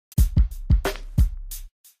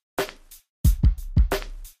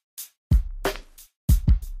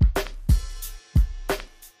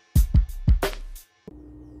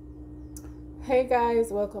Hey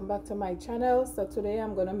guys, welcome back to my channel. So today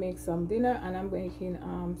I'm gonna make some dinner, and I'm making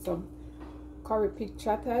some curry pig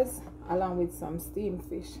chatters along with some steamed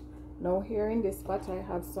fish. Now here in this pot I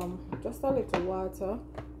have just a little water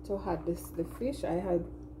to add the fish. I had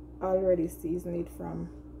already seasoned it from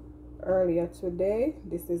earlier today.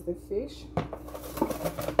 This is the fish,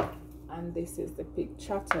 and this is the pig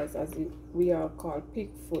chatters, we are called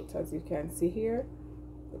pig foot, as you can see here,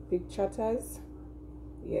 the pig chatters.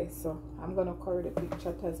 Yes, so I'm gonna curry the pig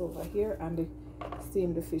chatters over here and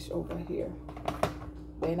steam the fish over here.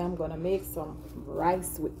 Then I'm gonna make some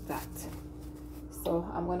rice with that. So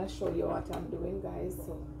I'm gonna show you what I'm doing, guys.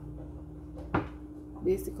 So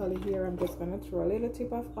basically here I'm just gonna throw a little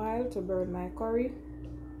tip of oil to burn my curry.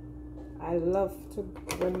 I love to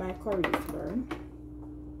when my curry is burned.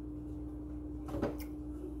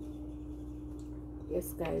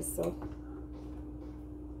 Yes guys, so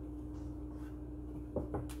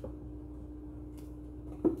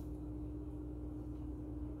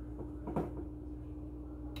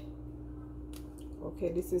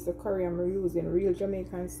okay, this is the curry I'm using, real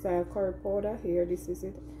Jamaican style curry powder here. This is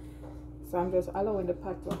it. So I'm just allowing the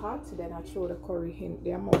pot to hot, then I throw the curry in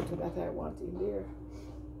the amount that I want in there.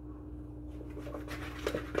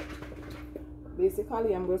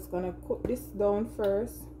 Basically I'm just gonna cook this down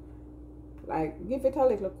first, like give it a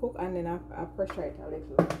little cook, and then I pressure it a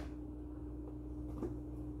little.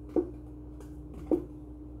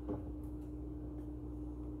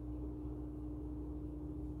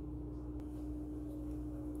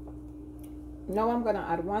 Now I'm gonna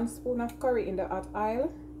add 1 spoon of curry in the hot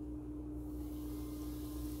oil.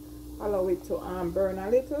 Allow it to burn a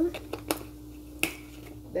little.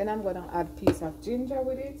 Then I'm gonna add a piece of ginger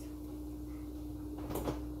with it.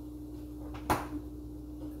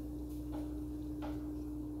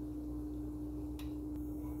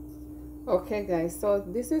 Okay guys, so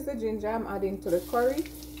this is the ginger I'm adding to the curry.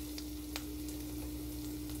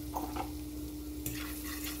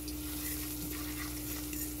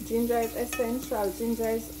 Ginger is essential. Ginger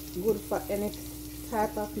is good for any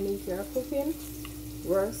type of meat you're cooking.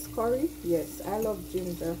 Roast curry, yes, I love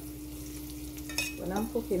ginger. When I'm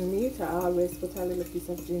cooking meat, I always put a little piece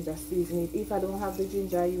of ginger seasoning. If I don't have the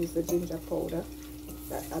ginger, I use the ginger powder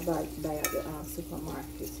that I buy at the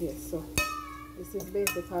supermarket. Yes, so this is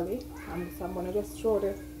basically, so I'm gonna just throw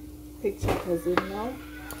the pig chatters in now.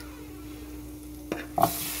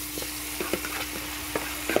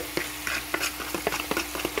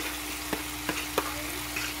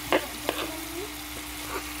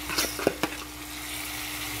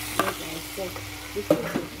 So this is it.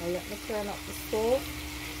 Now let me turn up the stove.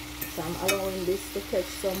 So I'm allowing this to catch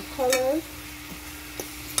some color.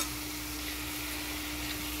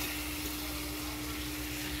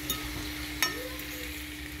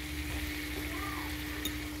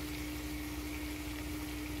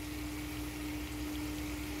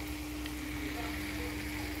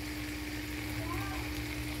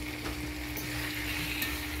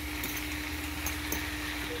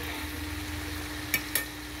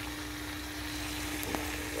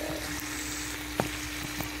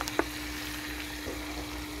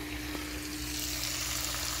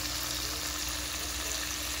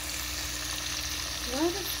 Why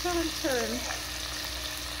does it cannot turn?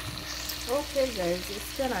 Okay guys, it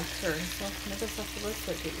cannot turn, so I just have to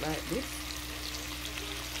set it like this.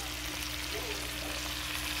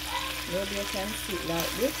 Maybe you can see it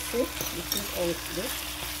like this. See, this is how it looks.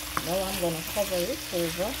 Now I'm gonna cover it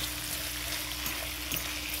over.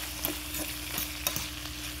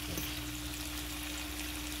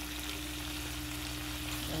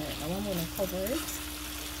 Alright, now I'm gonna cover it.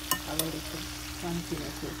 Allow it to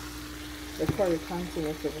continue to the curry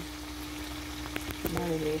continue to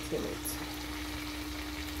marinate in it.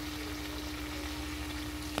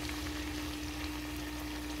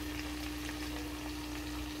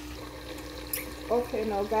 Okay,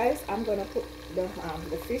 now guys, I'm gonna put the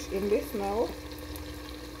fish in this now.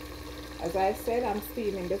 As I said, I'm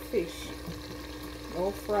steaming the fish,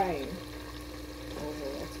 no frying. Oh,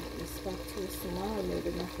 I think this pot too small.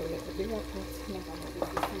 Maybe not for the bigger pot. Never know this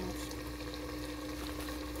is too much.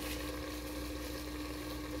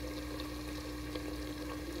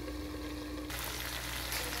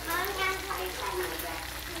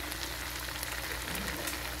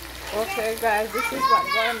 Okay guys, this is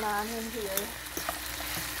what's going on in here.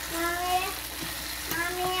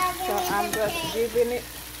 So I'm just giving it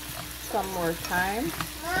some more time.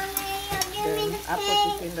 Then I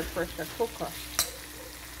put it in the pressure cooker.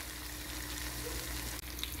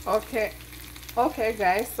 Okay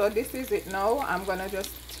guys, so this is it now. I'm gonna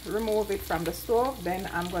just remove it from the stove, then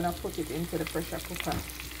I'm gonna put it into the pressure cooker.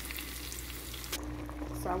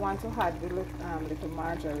 So I want to add the little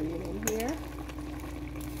margarine in here.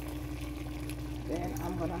 Then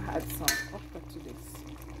I'm gonna add some pepper to this.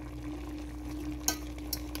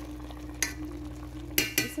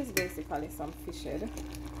 This is basically some fish head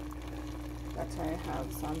that I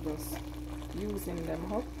have, so I'm just using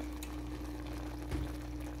them up.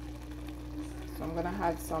 So I'm gonna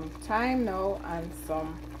add some thyme now and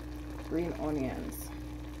some green onions.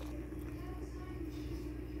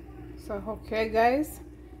 So okay guys,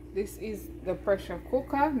 this is the pressure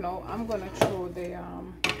cooker. Now I'm gonna throw the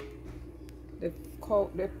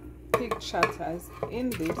pig trotters in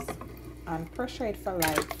this and pressure it for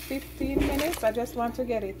like 15 minutes. I just want to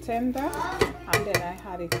get it tender, and then I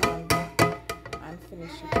had it on and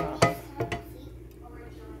finish it off.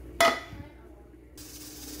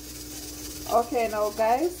 Okay, now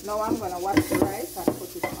guys, now I'm gonna wash the rice and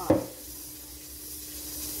put it on.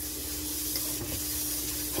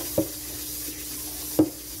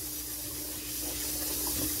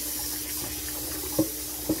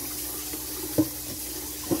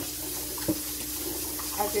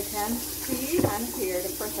 As you can see and hear,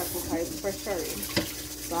 the pressure cooker is pressuring.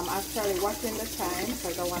 So I'm actually watching the time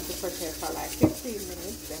because I want to pressure it for like 15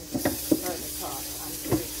 minutes, then turn it off and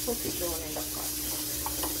put it down in the pot.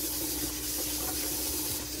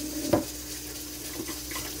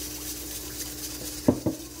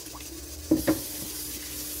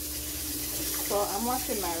 So I'm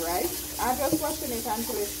washing my rice. I'm just washing it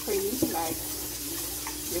until it's clean, like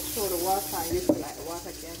you throw the water and you feel like the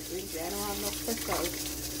water can drink it. I don't have no pressure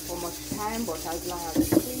for much time, but as long as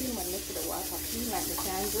it's clean, when you see the water clean, like you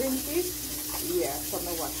can drink it, yeah, so I'm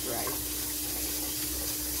gonna wash rice.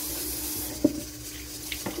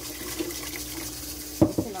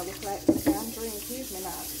 You know, look like you can drink it, me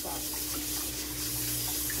not stop.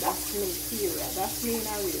 That's me, period. That's me in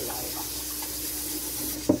a real life.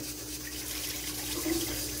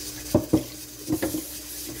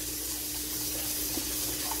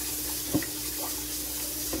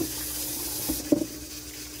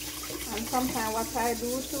 Sometimes what I do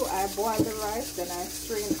too, I boil the rice, then I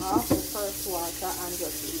strain off the first water and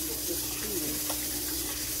just leave it to steam.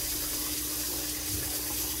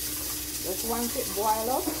 Just once it boils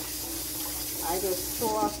up, I just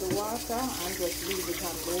throw off the water and just leave it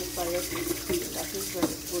on low fire to steam. That is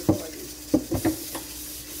very good for you.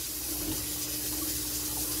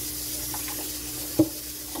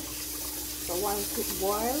 So once it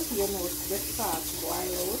boils, you know the start to boil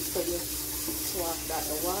out, so you throw off that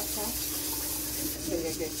the water. So you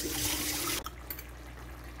get it.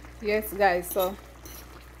 Yes guys, so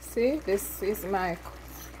see, this is my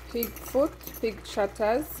pig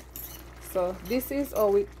trotters. So this is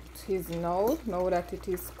how it is now that it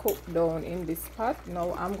is cooked down in this pot.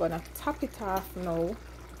 Now I'm gonna top it off now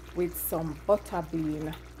with some butter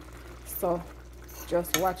bean. So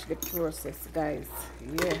just watch the process guys.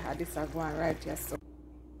 Yeah, this is going right here. So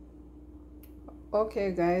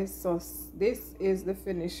okay guys, so this is the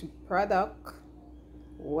finished product,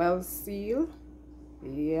 well sealed.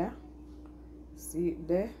 Yeah, see it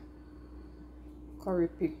there, curry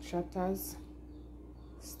pig trotters,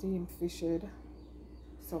 steamed fish head,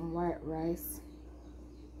 some white rice,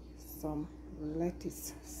 some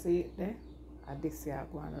lettuce. See it there, and this is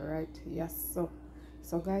going right. Yes, so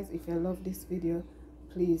guys, if you love this video,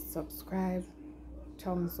 please subscribe,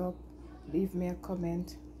 thumbs up, leave me a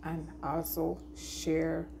comment, and also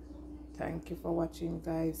share. Thank you for watching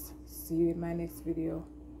guys. See you in my next video.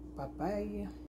 Bye bye.